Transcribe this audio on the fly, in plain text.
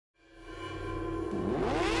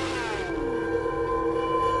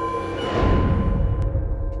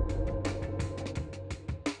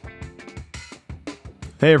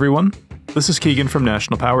Hey everyone, this is Keegan from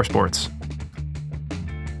National Powersports.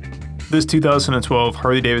 This 2012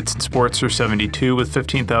 Harley-Davidson Sportster 72 with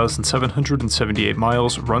 15,778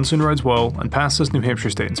 miles runs and rides well and passes New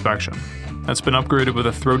Hampshire State inspection. It's been upgraded with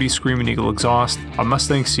a throaty Screaming Eagle exhaust, a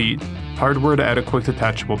Mustang seat, hardware to add a quick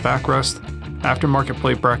detachable backrest, aftermarket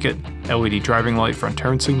plate bracket, LED driving light front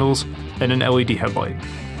turn signals, and an LED headlight.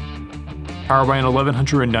 Powered by an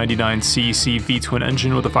 1199cc V-twin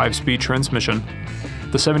engine with a 5-speed transmission,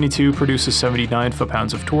 the 72 produces 79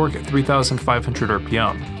 foot-pounds of torque at 3,500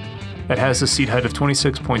 RPM. It has a seat height of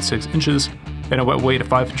 26.6 inches and a wet weight of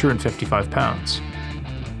 555 pounds.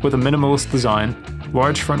 With a minimalist design,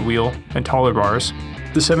 large front wheel, and taller bars,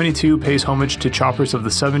 the 72 pays homage to choppers of the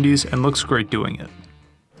 70s and looks great doing it.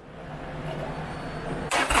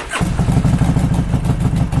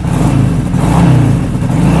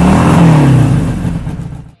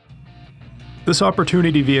 This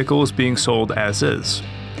opportunity vehicle is being sold as is.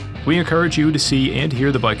 We encourage you to see and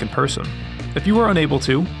hear the bike in person. If you are unable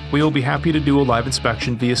to, we will be happy to do a live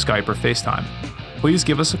inspection via Skype or FaceTime. Please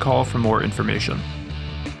give us a call for more information.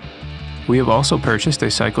 We have also purchased a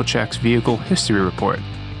CycleCheck's Vehicle History Report.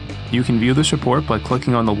 You can view this report by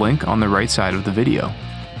clicking on the link on the right side of the video.